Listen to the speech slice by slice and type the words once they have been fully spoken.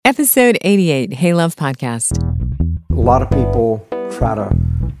Episode 88, Hey Love Podcast. A lot of people try to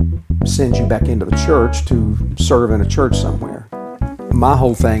send you back into the church to serve in a church somewhere. My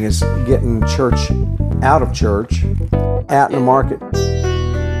whole thing is getting church out of church, out in the market.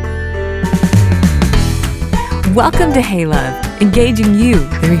 Welcome to Hey Love, engaging you,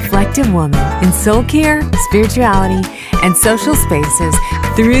 the reflective woman, in soul care, spirituality, and social spaces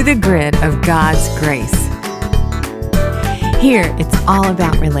through the grid of God's grace. Here, it's all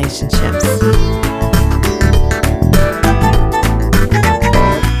about relationships.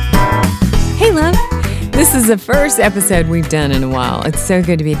 Hey, love. This is the first episode we've done in a while. It's so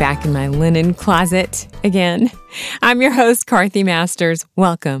good to be back in my linen closet again. I'm your host, Carthy Masters.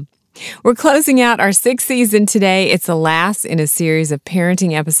 Welcome. We're closing out our sixth season today. It's the last in a series of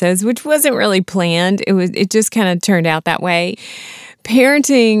parenting episodes, which wasn't really planned. It just kind of turned out that way.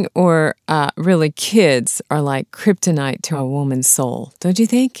 Parenting, or really kids, are like kryptonite to a woman's soul, don't you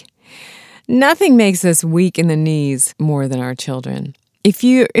think? Nothing makes us weak in the knees more than our children. If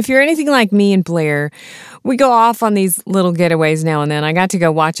you're anything like me and Blair, we go off on these little getaways now and then. I got to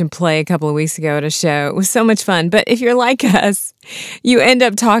go watch him play a couple of weeks ago at a show. It was so much fun. But if you're like us, you end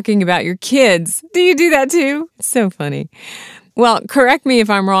up talking about your kids. Do you do that too? It's so funny. Well, correct me if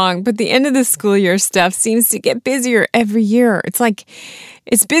I'm wrong, but the end of the school year stuff seems to get busier every year. It's like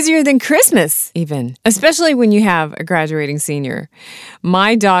it's busier than Christmas even, especially when you have a graduating senior.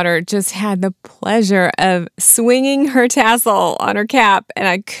 My daughter just had the pleasure of swinging her tassel on her cap, and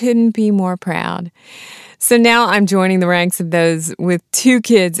I couldn't be more proud. So now I'm joining the ranks of those with two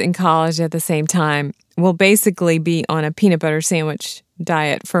kids in college at the same time. We'll basically be on a peanut butter sandwich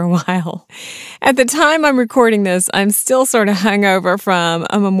diet for a while. At the time I'm recording this, I'm still sort of hungover from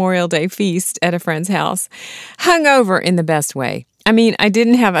a Memorial Day feast at a friend's house. Hungover in the best way. I mean, I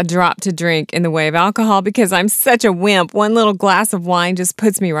didn't have a drop to drink in the way of alcohol because I'm such a wimp. One little glass of wine just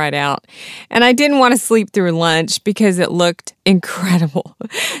puts me right out. And I didn't want to sleep through lunch because it looked incredible.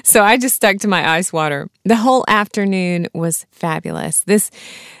 So I just stuck to my ice water. The whole afternoon was fabulous. This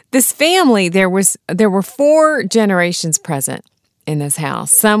family, there were 4 generations present in this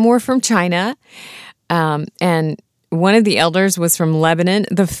house. Some were from China, and one of the elders was from Lebanon.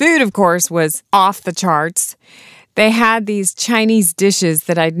 The food, of course, was off the charts. They had these Chinese dishes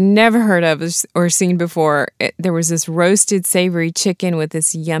that I'd never heard of or seen before. There was this roasted savory chicken with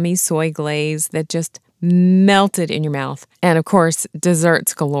this yummy soy glaze that just melted in your mouth. And, of course,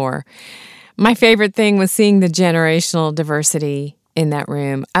 desserts galore. My favorite thing was seeing the generational diversity in that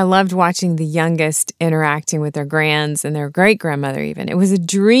room. I loved watching the youngest interacting with their grands and their great-grandmother even. It was a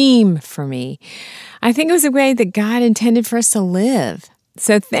dream for me. I think it was a way that God intended for us to live.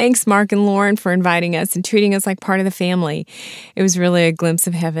 So thanks, Mark and Lauren, for inviting us and treating us like part of the family. It was really a glimpse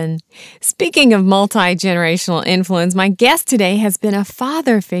of heaven. Speaking of multi-generational influence, my guest today has been a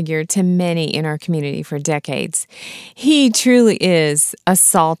father figure to many in our community for decades. He truly is a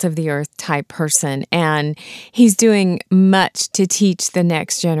salt of the earth type person, and he's doing much to teach the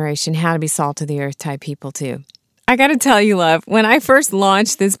next generation how to be salt of the earth type people too. I got to tell you, love, when I first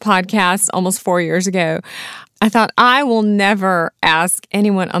launched this podcast almost 4 years ago, I thought I will never ask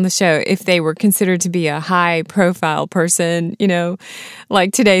anyone on the show if they were considered to be a high-profile person,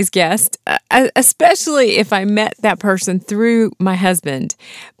 like today's guest, especially if I met that person through my husband.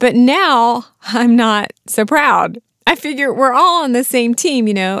 But now I'm not so proud. I figure we're all on the same team,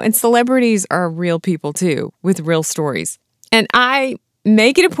 and celebrities are real people too, with real stories. And I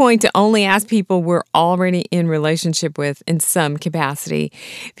make it a point to only ask people we're already in relationship with in some capacity,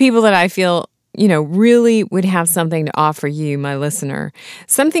 people that I feel really would have something to offer you, my listener,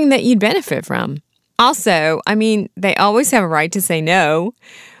 something that you'd benefit from. Also, they always have a right to say no,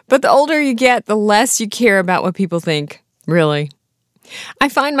 but the older you get, the less you care about what people think, really. I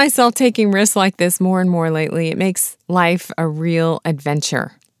find myself taking risks like this more and more lately. It makes life a real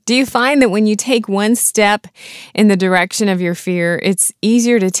adventure. Do you find that when you take one step in the direction of your fear, it's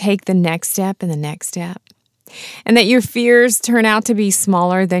easier to take the next step and the next step? And that your fears turn out to be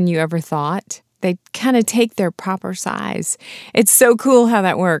smaller than you ever thought? They kind of take their proper size. It's so cool how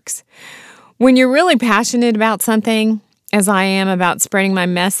that works. When you're really passionate about something, as I am about spreading my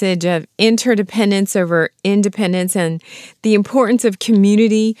message of interdependence over independence and the importance of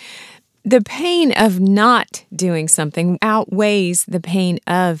community, the pain of not doing something outweighs the pain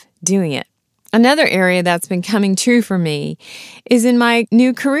of doing it. Another area that's been coming true for me is in my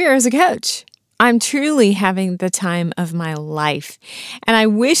new career as a coach. I'm truly having the time of my life, and I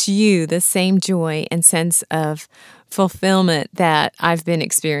wish you the same joy and sense of fulfillment that I've been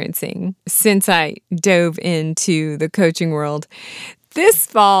experiencing since I dove into the coaching world. This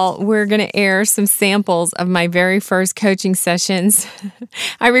fall, we're going to air some samples of my very first coaching sessions.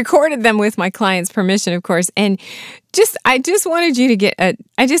 I recorded them with my client's permission, of course, and I just wanted you to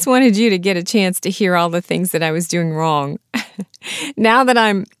get a chance to hear all the things that I was doing wrong. Now that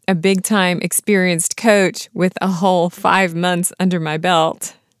I'm a big-time experienced coach with a whole 5 months under my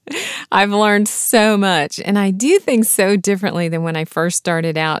belt, I've learned so much, and I do things so differently than when I first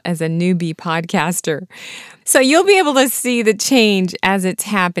started out as a newbie podcaster. So you'll be able to see the change as it's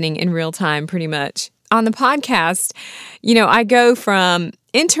happening in real time, pretty much. On the podcast, I go from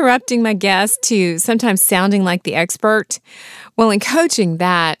interrupting my guests to sometimes sounding like the expert. Well, in coaching,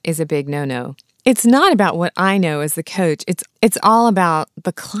 that is a big no-no. It's not about what I know as the coach. It's all about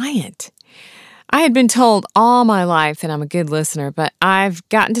the client. I had been told all my life that I'm a good listener, but I've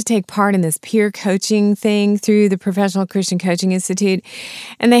gotten to take part in this peer coaching thing through the Professional Christian Coaching Institute,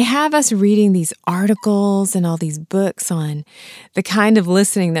 and they have us reading these articles and all these books on the kind of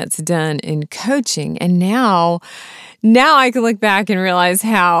listening that's done in coaching. And now I can look back and realize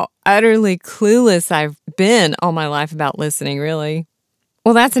how utterly clueless I've been all my life about listening, really.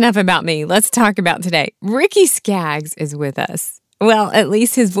 Well, that's enough about me. Let's talk about today. Ricky Skaggs is with us. Well, at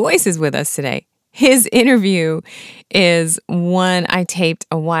least his voice is with us today. His interview is one I taped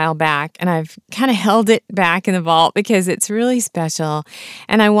a while back, and I've kind of held it back in the vault because it's really special,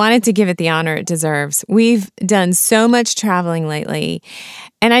 and I wanted to give it the honor it deserves. We've done so much traveling lately,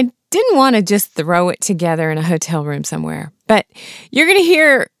 and I didn't want to just throw it together in a hotel room somewhere. But you're going to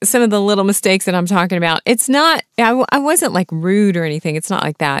hear some of the little mistakes that I'm talking about. It's not, I wasn't like rude or anything. It's not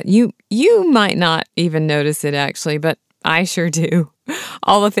like that. You might not even notice it actually, but I sure do.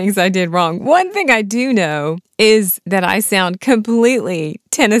 All the things I did wrong. One thing I do know is that I sound completely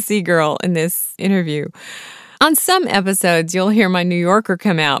Tennessee girl in this interview. On some episodes, you'll hear my New Yorker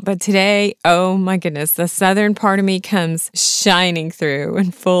come out, but today, oh my goodness, the southern part of me comes shining through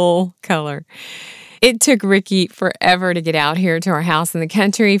in full color. It took Ricky forever to get out here to our house in the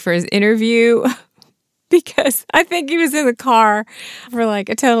country for his interview because I think he was in the car for like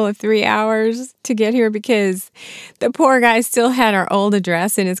a total of 3 hours to get here because the poor guy still had our old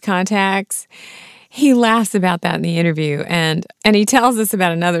address in his contacts. He laughs about that in the interview, and he tells us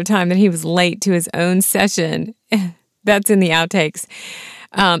about another time that he was late to his own session. That's in the outtakes.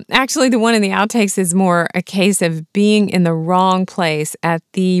 Actually, the one in the outtakes is more a case of being in the wrong place at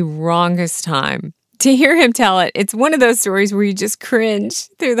the wrongest time. To hear him tell it, it's one of those stories where you just cringe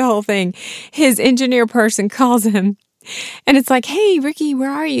through the whole thing. His engineer person calls him, and it's like, "Hey, Ricky, where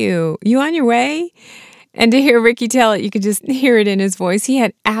are you? You on your way?" And to hear Ricky tell it, you could just hear it in his voice. He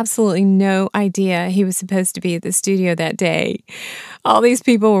had absolutely no idea he was supposed to be at the studio that day. All these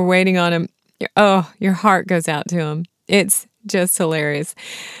people were waiting on him. Oh, your heart goes out to him. It's just hilarious.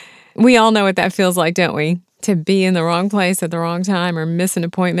 We all know what that feels like, don't we? To be in the wrong place at the wrong time or miss an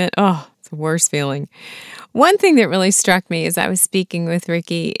appointment. Oh, it's the worst feeling. One thing that really struck me as I was speaking with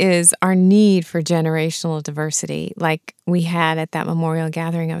Ricky is our need for generational diversity, like we had at that memorial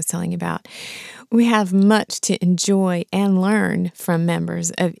gathering I was telling you about. We have much to enjoy and learn from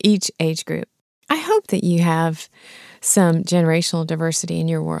members of each age group. I hope that you have some generational diversity in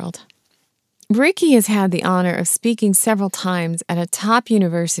your world. Ricky has had the honor of speaking several times at a top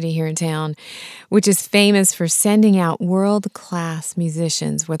university here in town, which is famous for sending out world-class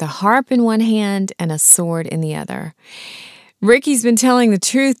musicians with a harp in one hand and a sword in the other. Ricky's been telling the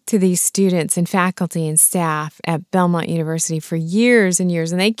truth to these students and faculty and staff at Belmont University for years and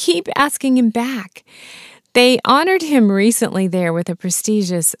years, and they keep asking him back. They honored him recently there with a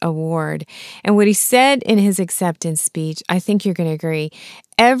prestigious award, and what he said in his acceptance speech, I think you're going to agree,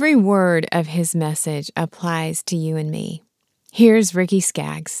 every word of his message applies to you and me. Here's Ricky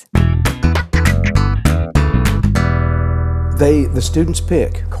Skaggs. The students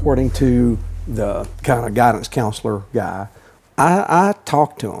pick according to the kind of guidance counselor guy. I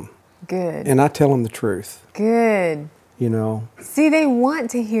talk to them. Good. And I tell them the truth. Good. You know. See, they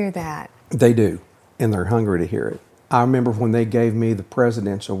want to hear that. They do, and they're hungry to hear it. I remember when they gave me the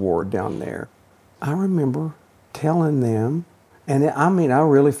President's Award down there. I remember telling them, and I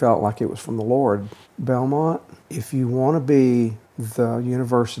really felt like it was from the Lord. Belmont, if you want to be the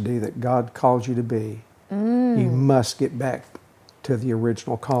university that God called you to be, you must get back to the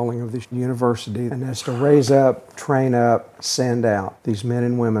original calling of this university, and that's to raise up, train up, send out these men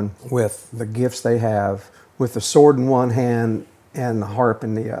and women with the gifts they have, with the sword in one hand and the harp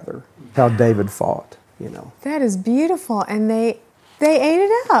in the other. How David fought, you know. That is beautiful, and they ate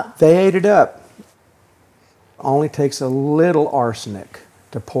it up. They ate it up. Only takes a little arsenic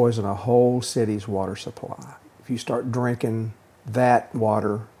to poison a whole city's water supply. If you start drinking that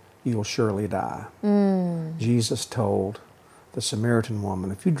water, you'll surely die. Jesus told the Samaritan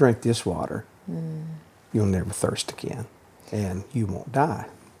woman, if you drink this water, you'll never thirst again, and you won't die.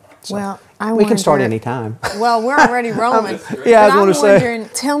 So Well, we can start any time. Well, we're already rolling. Yeah, I was But going to say. wondering,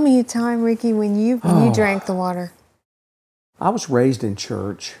 tell me a time, Ricky, when you drank the water. I was raised in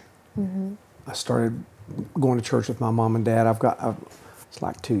church. I started going to church with my mom and dad. I was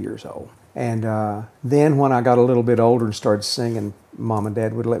like 2 years old. And then when I got a little bit older and started singing, Mom and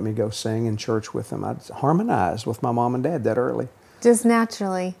Dad would let me go sing in church with them. I'd harmonize with my mom and dad that early. Just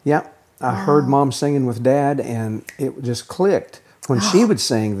naturally. Yep. I heard Mom singing with Dad, and it just clicked. When she would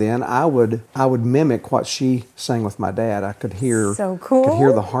sing, then I would mimic what she sang with my dad. I could hear So cool. could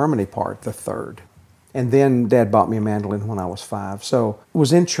hear the harmony part, the third. And then Dad bought me a mandolin when I was 5. So I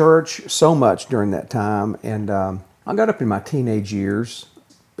was in church so much during that time, and I got up in my teenage years.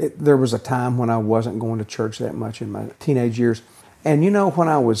 There was a time when I wasn't going to church that much in my teenage years. And when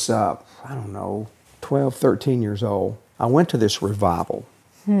I was, 12, 13 years old, I went to this revival.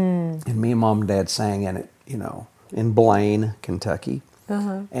 And me and Mom and Dad sang in it, in Blaine, Kentucky.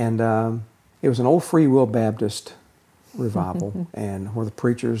 And it was an old Free Will Baptist revival, and where the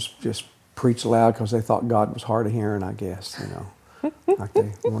preachers just preached loud because they thought God was hard of hearing, I guess, like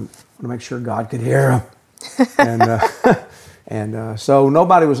they wanted to make sure God could hear them. And so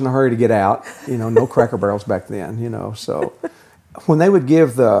nobody was in a hurry to get out, no Cracker Barrels back then, So when they would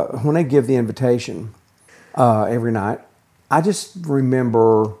give the invitation every night, I just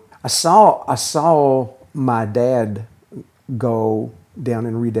remember I saw my dad go down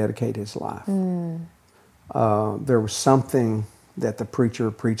and rededicate his life. There was something that the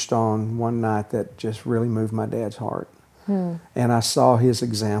preacher preached on one night that just really moved my dad's heart. And I saw his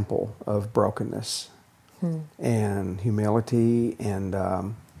example of brokenness and humility and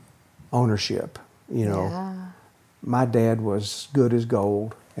ownership. My dad was good as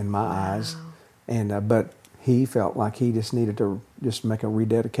gold in my eyes, and but he felt like he just needed to just make a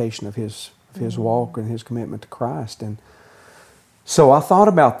rededication of his walk and his commitment to Christ. And so I thought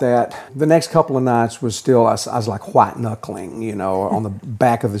about that. The next couple of nights was still, I was like white knuckling, on the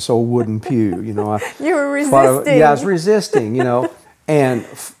back of this old wooden pew, You were resisting. I was resisting, And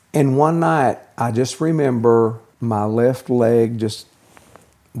one night, I just remember my left leg just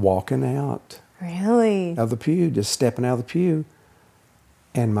walking out Really? of the pew, just stepping out of the pew,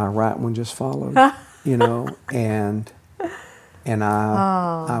 and my right one just followed, and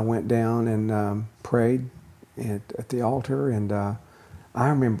I went down and prayed at the altar, and I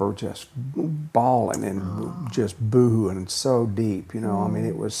remember just bawling and just boohooing so deep, I mean,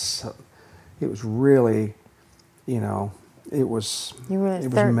 it was really, it was You were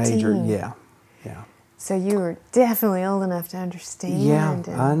it 13. was major, yeah. So you were definitely old enough to understand. Yeah, and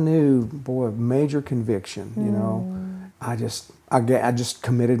I knew, major conviction, I just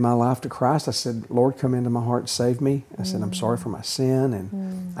committed my life to Christ. I said, Lord, come into my heart, save me. I said, I'm sorry for my sin,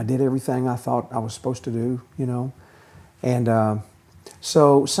 and I did everything I thought I was supposed to do, And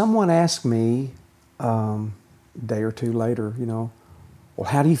so someone asked me a day or two later, well,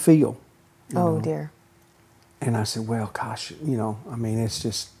 how do you feel? Oh, dear. And I said, well, gosh, I mean,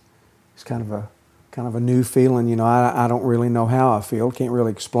 it's kind of a new feeling, I don't really know how I feel, can't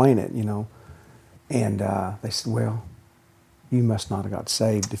really explain it, And they said, well, you must not have got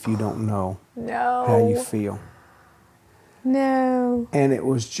saved if you don't know how you feel. No. And it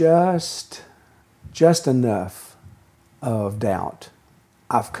was just enough of doubt.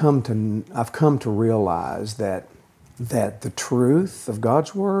 I've come to realize that the truth of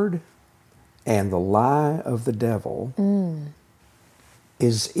God's word and the lie of the devil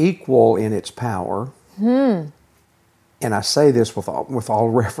is equal in its power. And I say this with all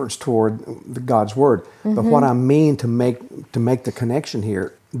reference toward God's word. But what I mean to make the connection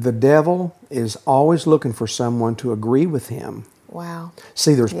here, the devil is always looking for someone to agree with him. Wow.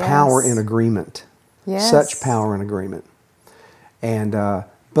 See, there's power in agreement. Yes. Such power in agreement. And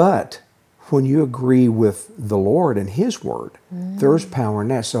but when you agree with the Lord and His word, there's power in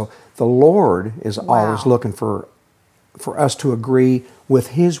that. So the Lord is always looking for us to agree with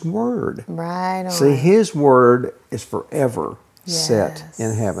His word. Right on. See, His word is forever set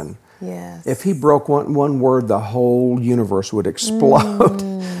in heaven. Yes. If He broke one word, the whole universe would explode.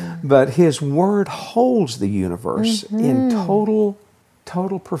 But His word holds the universe in total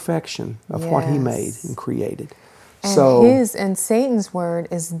perfection of what He made and created. And Satan's word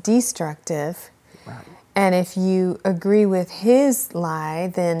is destructive. Right. And if you agree with his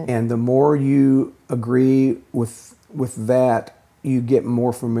lie, then... And the more you agree with that, you get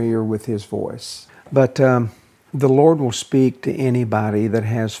more familiar with His voice. But the Lord will speak to anybody that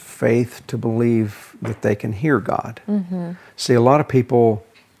has faith to believe that they can hear God. See, a lot of people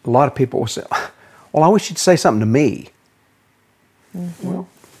will say, well, I wish you'd say something to me. Well,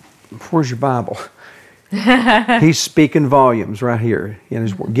 where's your Bible? He's speaking volumes right here.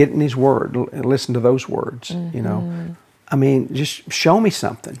 Get in his word. Listen to those words, I mean, just show me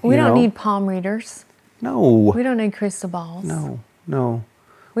something. We don't need palm readers. No. We don't need crystal balls. No.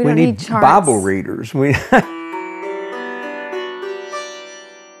 We don't need charts. Bible readers.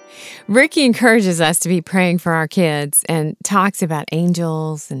 Ricky encourages us to be praying for our kids and talks about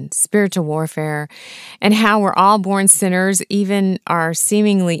angels and spiritual warfare and how we're all born sinners, even our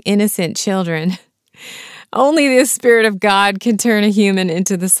seemingly innocent children. Only the Spirit of God can turn a human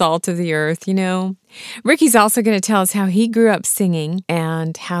into the salt of the earth, Ricky's also going to tell us how he grew up singing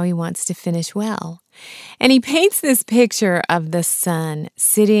and how he wants to finish well. And he paints this picture of the Son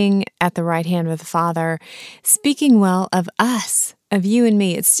sitting at the right hand of the Father, speaking well of us, of you and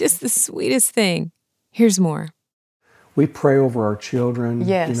me. It's just the sweetest thing. Here's more. We pray over our children.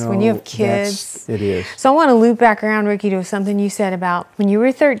 Yes, when you have kids. It is. So I want to loop back around, Ricky, to something you said about when you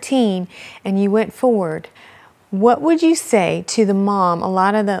were 13 and you went forward. What would you say to the mom? A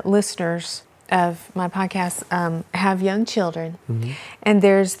lot of the listeners of my podcast have young children. Mm-hmm. And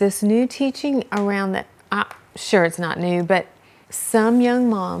there's this new teaching around that. Sure, it's not new, but some young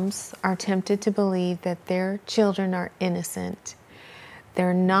moms are tempted to believe that their children are innocent.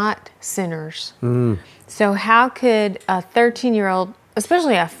 They're not sinners. Mm. So how could a 13-year-old,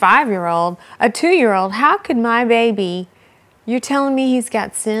 especially a 5-year-old, a 2-year-old, how could my baby, you're telling me he's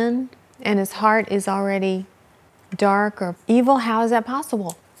got sin and his heart is already dark or evil? How is that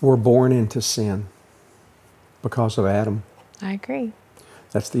possible? We're born into sin because of Adam. I agree.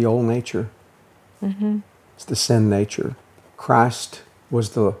 That's the old nature. Mm-hmm. It's the sin nature. Christ was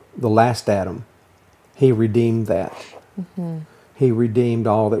the last Adam. He redeemed that. Mm-hmm. He redeemed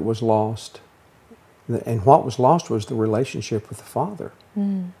all that was lost. And what was lost was the relationship with the Father.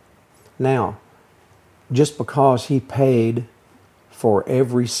 Mm. Now, just because He paid for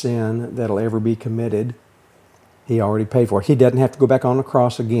every sin that'll ever be committed, He already paid for it. He doesn't have to go back on the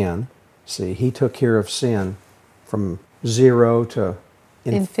cross again. See, He took care of sin from 0 to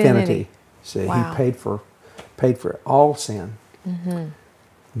infinity. See, wow. He paid for all sin. Mm-hmm.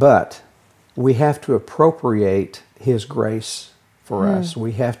 But we have to appropriate His grace for us.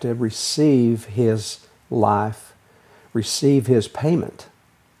 We have to receive His life, receive His payment.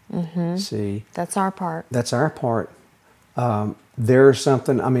 Mm-hmm. See, that's our part. That's our part. There's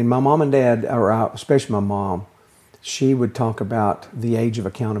something. I mean, my mom and dad, or especially my mom, she would talk about the age of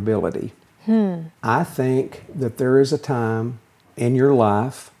accountability. I think that there is a time in your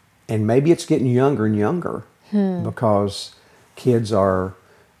life, and maybe it's getting younger and younger, because kids are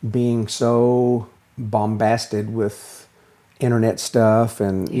being so bombarded with internet stuff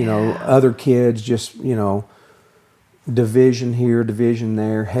and, other kids just, division here, division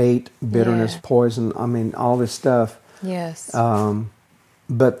there, hate, bitterness, poison, I mean, all this stuff. Yes.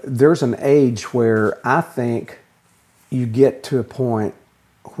 But there's an age where I think you get to a point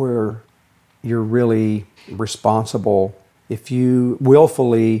where you're really responsible if you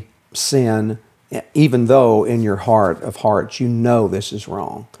willfully sin, even though in your heart of hearts you know this is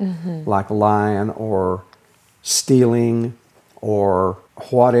wrong, like lying or stealing or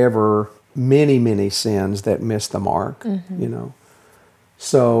whatever, many sins that miss the mark,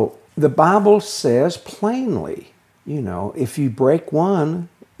 So the Bible says plainly, if you break one,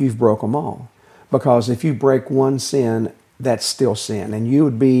 you've broke them all. Because if you break one sin, that's still sin. And you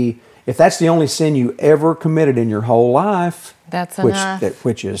would be, if that's the only sin you ever committed in your whole life, that's enough.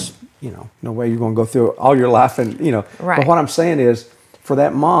 Which is, no way you're going to go through all your life and, Right. But what I'm saying is, for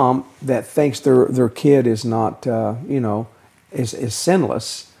that mom that thinks their kid is not, is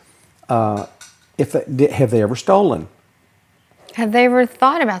sinless, have they ever stolen? Have they ever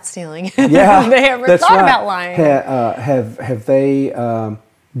thought about stealing? Yeah, have they ever thought about lying? Have they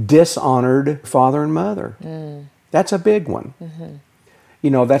dishonored father and mother? That's a big one.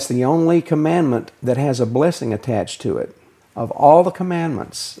 Mm-hmm. That's the only commandment that has a blessing attached to it. Of all the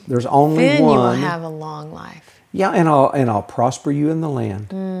commandments, there's only then one. Then you will have a long life. Yeah, and I'll prosper you in the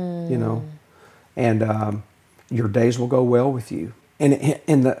land. And your days will go well with you. And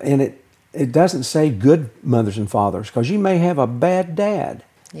it doesn't say good mothers and fathers, because you may have a bad dad.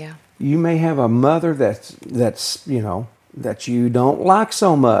 Yeah. You may have a mother that's that you don't like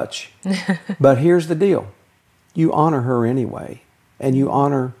so much. But here's the deal. You honor her anyway, and you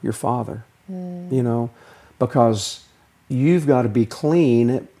honor your father, because you've got to be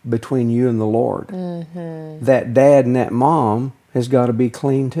clean between you and the Lord. Mm-hmm. That dad and that mom has got to be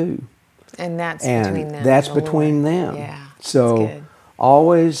clean too. And that's between them. That's between them. Yeah. So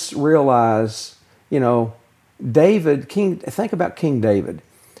always realize, David, think about King David.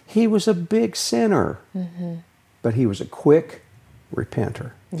 He was a big sinner, but he was a quick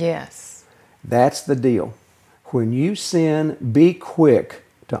repenter. Yes. That's the deal. When you sin, be quick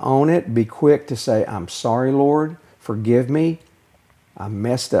to own it. Be quick to say, I'm sorry, Lord. Forgive me. I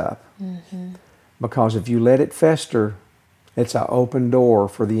messed up. Because if you let it fester, it's an open door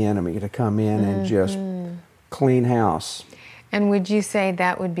for the enemy to come in and just clean house. And would you say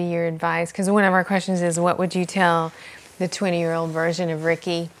that would be your advice? Because one of our questions is, what would you tell the 20-year-old version of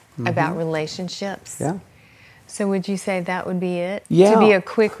Ricky about relationships? Yeah. So would you say that would be it? Yeah. To be a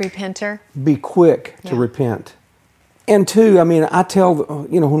quick repenter? Be quick to repent. And two, I mean, I tell,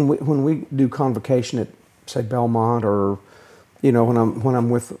 when we do convocation at, say, Belmont, or, when I'm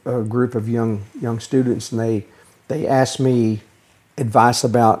with a group of young students, and they ask me advice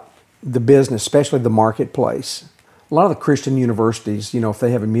about the business, especially the marketplace. A lot of the Christian universities, if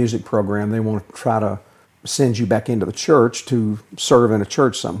they have a music program, they want to try to send you back into the church to serve in a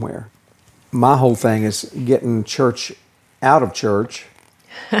church somewhere. My whole thing is getting church out of church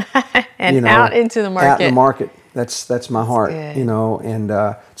and out into the market. Out in the market. That's my heart, good. And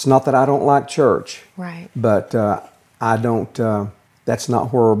it's not that I don't like church, Right? but I don't. That's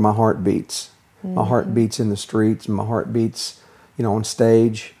not where my heart beats. My heart beats in the streets, and my heart beats, on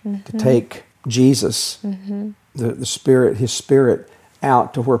stage to take Jesus, the Spirit, His Spirit,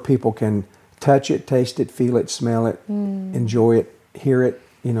 out to where people can touch it, taste it, feel it, smell it, enjoy it, hear it.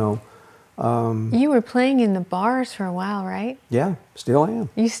 You were playing in the bars for a while, right? Yeah, still am.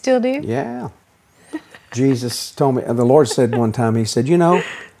 You still do? Yeah. Jesus told me, the Lord said one time, He said, there's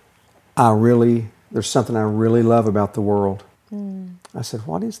something I really love about the world. I said,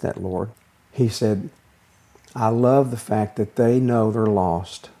 what is that, Lord? He said, I love the fact that they know they're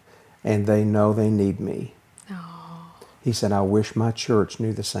lost and they know they need me. Oh. He said, I wish my church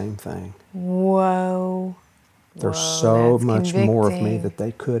knew the same thing. Whoa. There's so that's much more of me convicting. that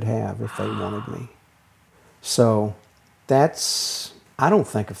they could have if they wanted me. So I don't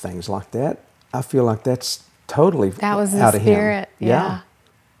think of things like that. I feel like that's totally That was out the of Him. spirit. Yeah.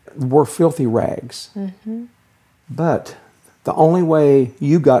 We're filthy rags. But the only way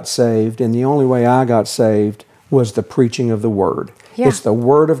you got saved and the only way I got saved was the preaching of the Word. Yeah. It's the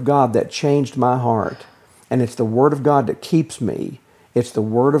Word of God that changed my heart. And it's the Word of God that keeps me. It's the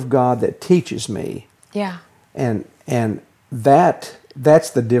Word of God that teaches me. Yeah. And that's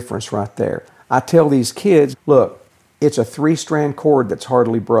the difference right there. I tell these kids, look, it's a 3-strand cord that's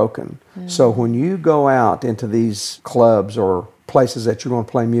hardly broken. So when you go out into these clubs or places that you're going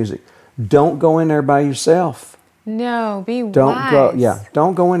to play music, don't go in there by yourself. No, be Don't wise.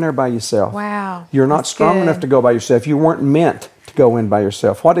 don't go in there by yourself. Wow. You're not That's strong good. enough to go by yourself. You weren't meant to go in by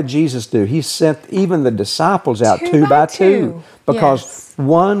yourself. What did Jesus do? He sent even the disciples out two by two because Yes.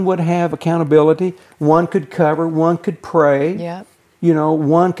 one would have accountability, one could cover, one could pray. Yep.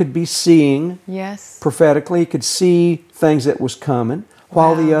 One could be seeing Yes. prophetically, could see things that was coming,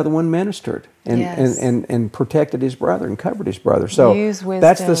 while the Wow. other one ministered and, Yes. and protected his brother and covered his brother. So Use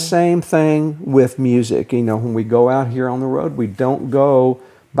that's the wisdom. same thing with music. When we go out here on the road, we don't go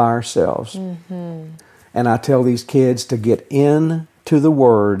by ourselves. And I tell these kids to get into the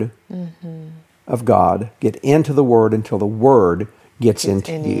Word of God, get into the Word until the Word gets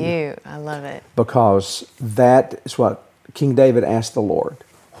into you. I love it. Because that is what King David asked the Lord.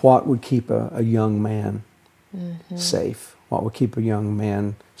 What would keep a young man safe? What would keep a young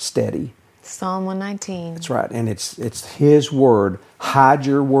man steady? Psalm 119. That's right. And it's His Word. Hide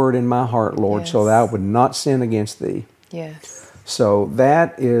your Word in my heart, Lord, so Yes. that I would not sin against Thee. Yes. So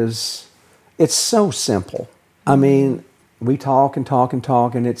it's so simple. I mean, we talk and talk and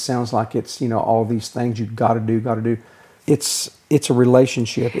talk, and it sounds like it's, all these things you've got to do. It's a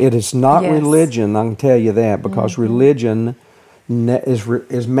relationship. It is not Yes. religion, I can tell you that, because religion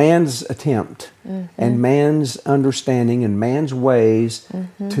is man's attempt and man's understanding and man's ways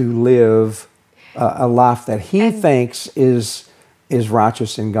to live a life that he thinks is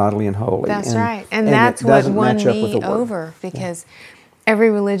righteous and godly and holy. That's right. And that's it what doesn't won match up with me the Word. over, because every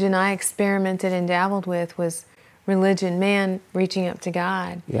religion I experimented and dabbled with was religion, man reaching up to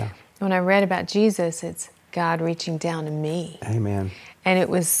God. Yeah. When I read about Jesus, it's God reaching down to me. Amen. And it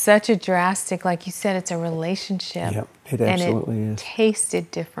was such a drastic, like you said, it's a relationship. Yep, it absolutely and it is. tasted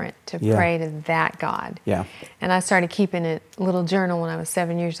different to Yeah. pray to that God. Yeah. And I started keeping a little journal when I was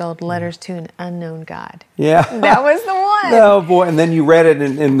 7 years old, Letters to an Unknown God. Yeah. That was the one. Oh boy! And then you read it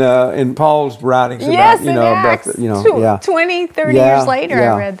in Paul's writings Yes, about in Acts. about yeah 20, 30 Yeah, years later,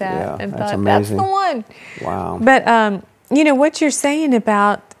 yeah, I read that yeah, and that's thought, amazing. that's the one. Wow. But, what you're saying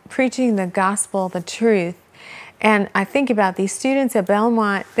about preaching the gospel, the truth, and I think about these students at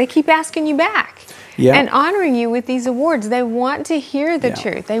Belmont, they keep asking you back. Yeah. and honoring you with these awards. They want to hear the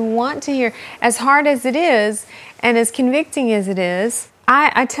truth. They want to hear, as hard as it is and as convicting as it is.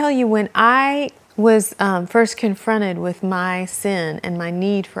 I tell you, when I was first confronted with my sin and my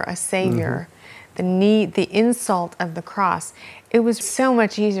need for a Savior, the insult of the cross, it was so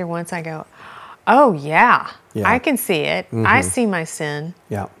much easier once I go, oh yeah, I can see it. I see my sin.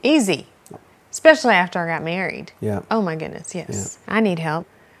 Yeah. Easy. Especially after I got married. Yeah. Oh my goodness, yes. I need help.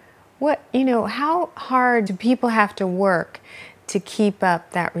 How hard do people have to work to keep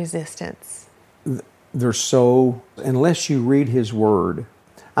up that resistance? Unless you read His Word,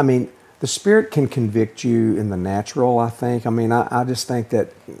 I mean, the Spirit can convict you in the natural, I think. I mean, I just think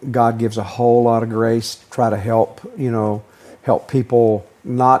that God gives a whole lot of grace to try to help people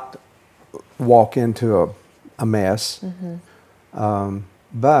not walk into a mess.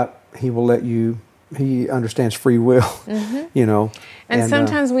 But He will let you, He understands free will, And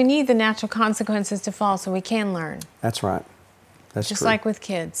sometimes we need the natural consequences to fall so we can learn. That's right. That's just true. like with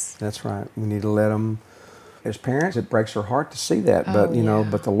kids. That's right. We need to let them. As parents, it breaks our heart to see that, Oh, but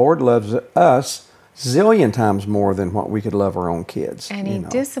but the Lord loves us zillion times more than what we could love our own kids. And He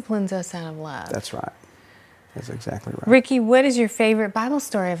disciplines us out of love. That's right. That's exactly right. Ricky, what is your favorite Bible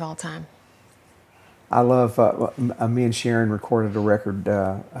story of all time? I love. Me and Sharon recorded a record,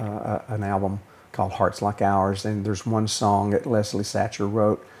 an album called "Hearts Like Ours," and there's one song that Leslie Satcher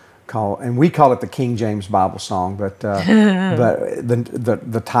wrote and we call it the King James Bible song, but the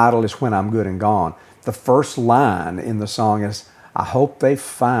title is "When I'm Good and Gone." The first line in the song is, "I hope they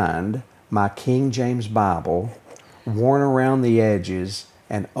find my King James Bible worn around the edges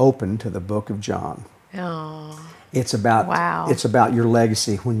and open to the book of John." Oh. It's about your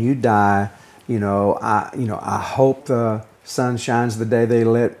legacy when you die. I hope the sun shines the day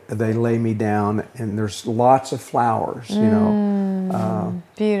they lay me down, and there's lots of flowers.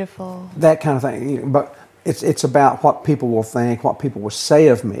 Beautiful. That kind of thing. But it's about what people will think, what people will say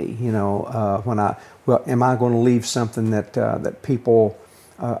of me. Am I going to leave something that people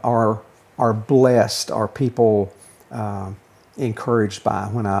are blessed, are people encouraged by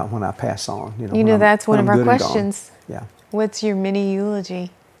when I pass on? That's one of our questions. Yeah. What's your mini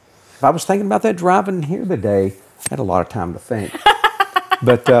eulogy? If I was thinking about that driving here today, I had a lot of time to think.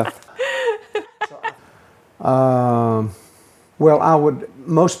 But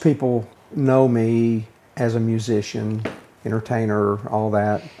most people know me as a musician, entertainer, all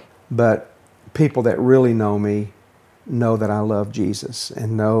that. But people that really know me know that I love Jesus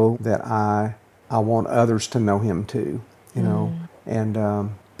and know that I want others to know Him too,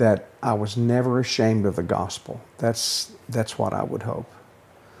 and that I was never ashamed of the gospel. That's what I would hope.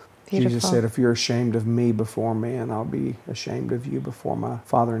 Beautiful. Jesus said, "If you're ashamed of me before man, I'll be ashamed of you before my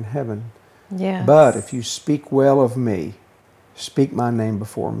Father in heaven." Yes. But if you speak well of me, speak my name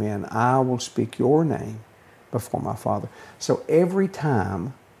before men, I will speak your name before my Father. So every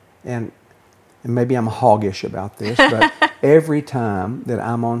time, and maybe I'm hoggish about this, but every time that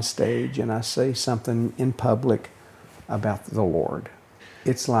I'm on stage and I say something in public about the Lord,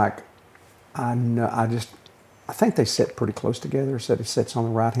 it's like I think they sit pretty close together. Said He sits on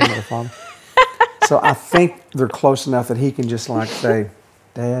the right hand of the Father. So I think they're close enough that He can just say,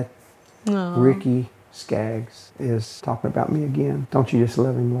 "Dad, Ricky Skaggs is talking about me again. Don't you just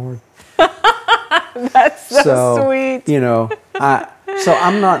love him, Lord?" That's so sweet.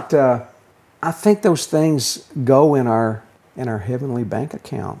 I'm not. I think those things go in our heavenly bank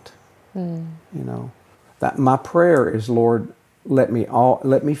account. That my prayer is, Lord, let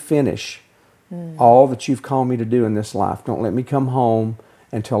me finish all that You've called me to do in this life. Don't let me come home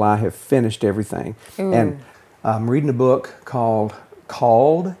until I have finished everything. Ooh. And I'm reading a book called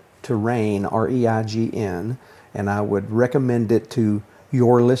to Reign, REIGN, and I would recommend it to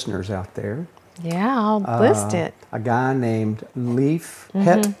your listeners out there. Yeah, I'll list it. A guy named Leif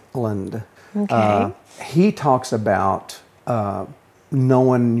Hetland. Okay. He talks about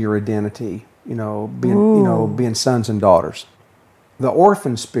knowing your identity, being sons and daughters. The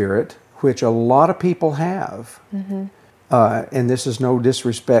orphan spirit, which a lot of people have, and this is no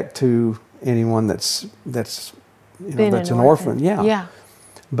disrespect to anyone that's an orphan. Yeah.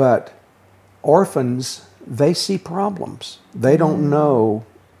 But orphans, they see problems. They don't know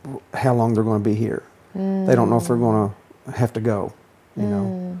how long they're going to be here. They don't know if they're going to have to go.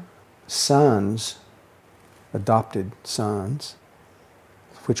 Sons, adopted sons,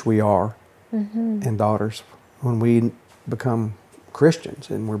 which we are, and daughters, when we become Christians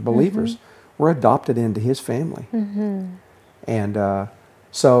and we're believers, we're adopted into His family. And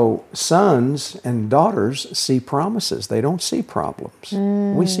so sons and daughters see promises. They don't see problems.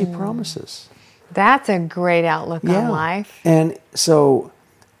 We see promises. That's a great outlook on life. And so,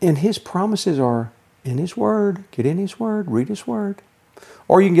 and His promises are In His Word. Get in His Word. Read His Word.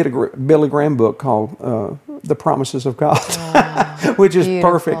 Or you can get a Billy Graham book called The Promises of God, which is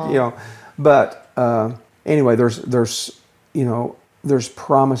beautiful. perfect, But anyway, there's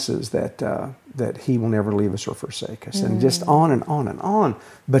promises that He will never leave us or forsake us, and just on and on and on.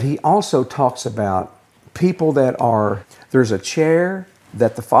 But He also talks about people there's a chair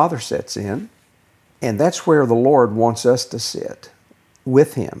that the Father sits in, and that's where the Lord wants us to sit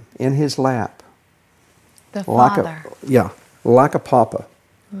with Him in His lap. The Father. Like a papa,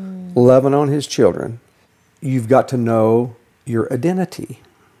 loving on his children. You've got to know your identity.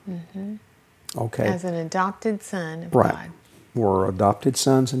 Mm-hmm. Okay. As an adopted son of right. God. We're adopted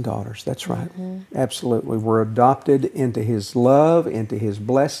sons and daughters. That's right. Mm-hmm. Absolutely. We're adopted into His love, into His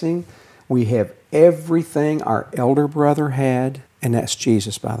blessing. We have everything our elder brother had, and that's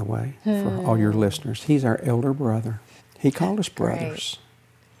Jesus, by the way, for all your listeners. He's our elder brother. He called us brothers.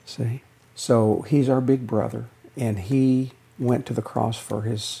 See? So He's our big brother, and He went to the cross for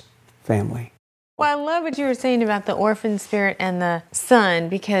His family. Well, I love what you were saying about the orphan spirit and the son,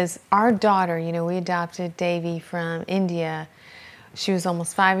 because our daughter, we adopted Davy from India. She was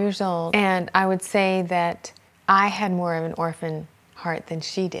almost 5 years old, and I would say that I had more of an orphan heart than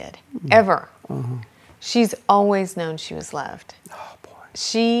she did, ever. Uh-huh. She's always known she was loved. Oh, boy.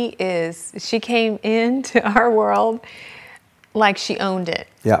 She came into our world like she owned it.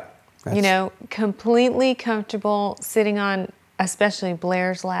 Yeah. Completely comfortable sitting on, especially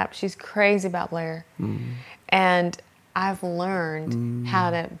Blair's lap. She's crazy about Blair. Mm. And I've learned how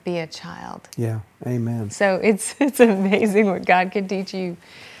to be a child. Yeah, amen. So it's amazing what God can teach you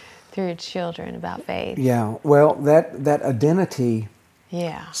through your children about faith. Yeah, well, that identity.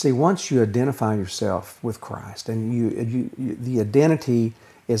 Yeah. See, once you identify yourself with Christ, and you the identity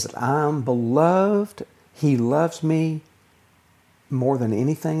is that I'm beloved, He loves me more than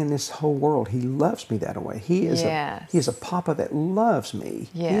anything in this whole world. He loves me that way. He is a papa that loves me.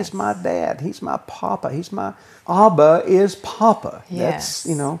 Yes. He's my dad. He's my papa. He's my Abba is papa. Yes.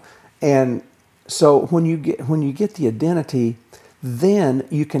 That's and so when you get the identity, then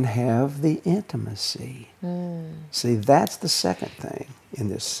you can have the intimacy. See, that's the second thing in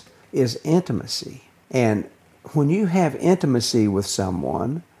this is intimacy. And when you have intimacy with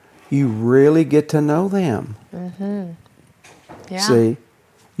someone, you really get to know them. Mm-hmm. Yeah. See,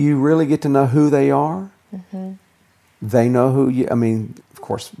 you really get to know who they are. Mm-hmm. They know who you. Of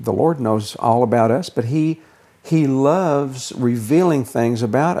course, the Lord knows all about us, but He loves revealing things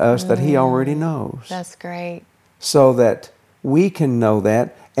about us that He already knows. That's great. So that we can know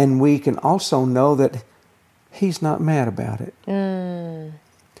that, and we can also know that He's not mad about it.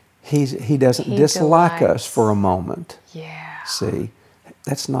 He doesn't dislike us for a moment. Yeah. See,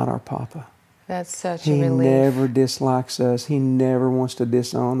 that's not our Papa. That's such a He relief. never dislikes us. He never wants to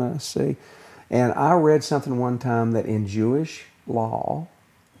disown us. See, and I read something one time that in Jewish law,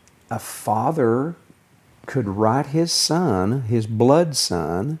 a father could write his son, his blood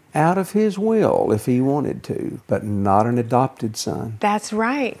son, out of his will if he wanted to, but not an adopted son. That's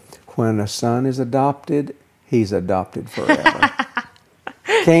right. When a son is adopted, he's adopted forever.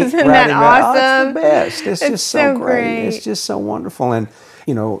 Can't Isn't write that him awesome? out. Oh, it's the best. It's just so great. Great. It's just so wonderful. And,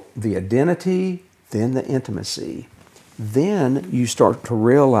 the identity, then the intimacy. Then you start to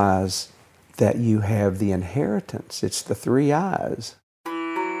realize that you have the inheritance. It's the 3 I's.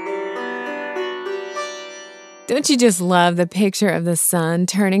 Don't you just love the picture of the Son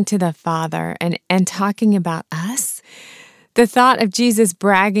turning to the Father and talking about us? The thought of Jesus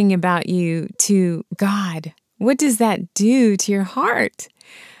bragging about you to God, what does that do to your heart?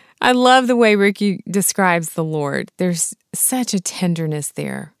 I love the way Ricky describes the Lord. There's such a tenderness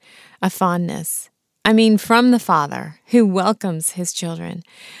there, a fondness. From the Father who welcomes His children.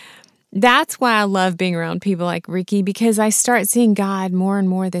 That's why I love being around people like Ricky, because I start seeing God more and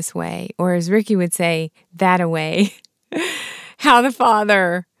more this way, or as Ricky would say, that-a-way. How the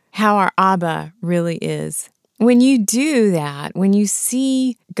Father, how our Abba really is. When you do that, when you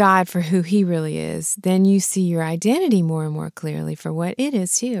see God for who He really is, then you see your identity more and more clearly for what it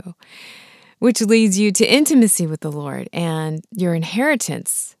is too, which leads you to intimacy with the Lord and your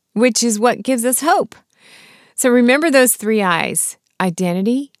inheritance, which is what gives us hope. So remember those 3 I's: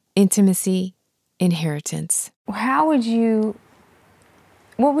 identity, intimacy, inheritance. What would you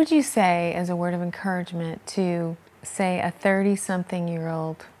say as a word of encouragement to, say, a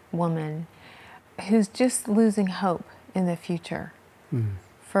 30-something-year-old woman who's just losing hope in the future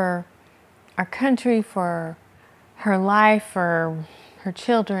for our country, for her life, for her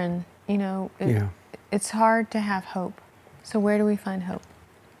children? It's hard to have hope. So where do we find hope?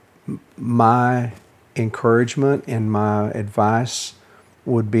 My encouragement and my advice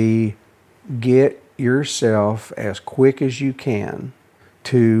would be get yourself as quick as you can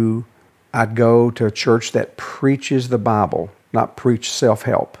to, I'd go to a church that preaches the Bible, not preach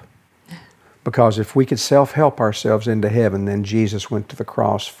self-help. Because if we could self-help ourselves into heaven, then Jesus went to the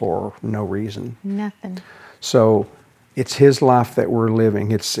cross for no reason. Nothing. So it's His life that we're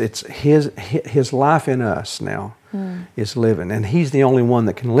living. It's His life in us now is living. And He's the only one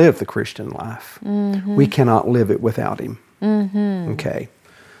that can live the Christian life. Mm-hmm. We cannot live it without Him. Mm-hmm. Okay.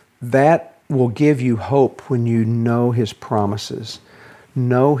 That will give you hope when you know His promises.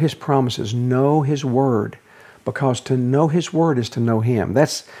 Know His promises. Know His Word. Because to know His Word is to know Him.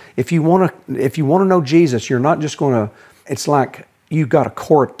 That's if you want to know Jesus, you're not just going to. It's like you've got to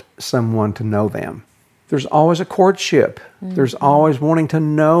court someone to know them. There's always a courtship. Mm-hmm. There's always wanting to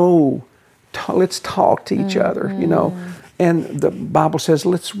know. Let's talk to each other, you know. And the Bible says,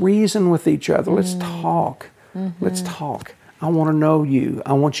 let's reason with each other. Let's talk. Mm-hmm. Let's talk. I want to know you.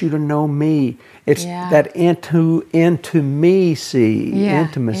 I want you to know me. It's that intimacy.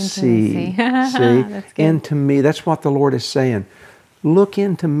 See? That's into me. That's what the Lord is saying. Look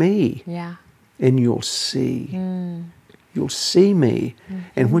into me. Yeah. And you'll see. You'll see me. Mm-hmm.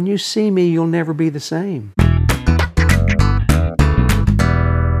 And when you see me, you'll never be the same.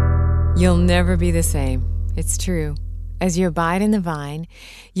 You'll never be the same. It's true. As you abide in the vine,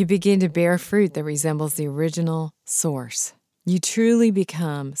 you begin to bear fruit that resembles the original source. You truly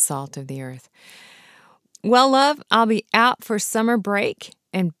become salt of the earth. Well, love, I'll be out for summer break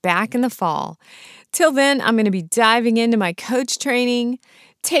and back in the fall. Till then, I'm going to be diving into my coach training,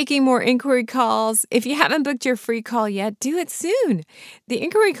 taking more inquiry calls. If you haven't booked your free call yet, do it soon. The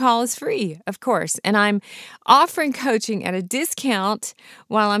inquiry call is free, of course, and I'm offering coaching at a discount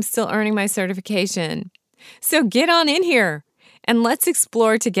while I'm still earning my certification. So get on in here. And let's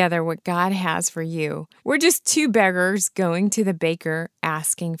explore together what God has for you. We're just two beggars going to the baker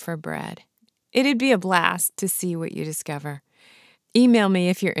asking for bread. It'd be a blast to see what you discover. Email me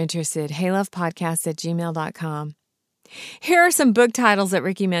if you're interested, heylovepodcast@gmail.com. Here are some book titles that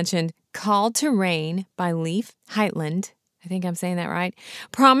Ricky mentioned. Called to Reign by Leif Heitland. I think I'm saying that right.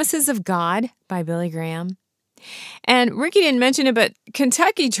 Promises of God by Billy Graham. And Ricky didn't mention it, but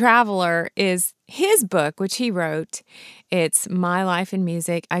Kentucky Traveler is his book, which he wrote. It's My Life in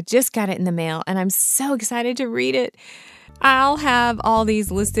Music. I just got it in the mail, and I'm so excited to read it. I'll have all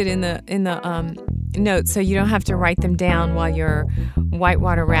these listed in the notes, so you don't have to write them down while you're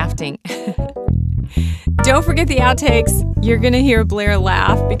whitewater rafting. Don't forget the outtakes. You're going to hear Blair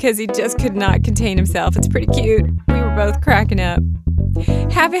laugh because he just could not contain himself. It's pretty cute. We were both cracking up.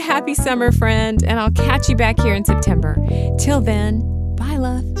 Have a happy summer, friend, and I'll catch you back here in September. Till then, bye,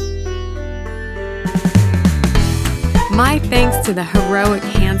 love. My thanks to the heroic,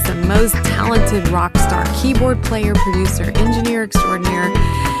 handsome, most talented rock star, keyboard player, producer, engineer extraordinaire,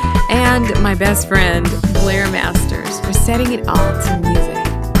 and my best friend, Blair Masters, for setting it all to music.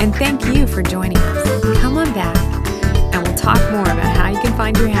 And thank you for joining us. Come on back, and we'll talk more about how you can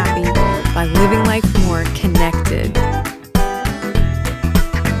find your happy by living life more connected.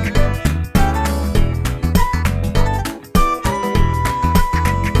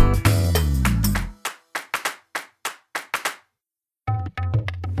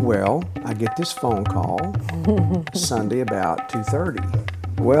 Well, I get this phone call Sunday about 2:30.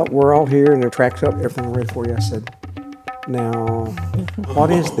 Well, we're all here and the track's up, everything ready for you. I said, now,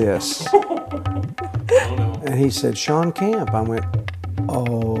 what is this? And he said, Sean Camp. I went,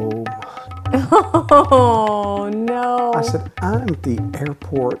 oh. Oh, no. I said, I'm the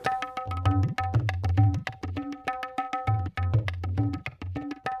airport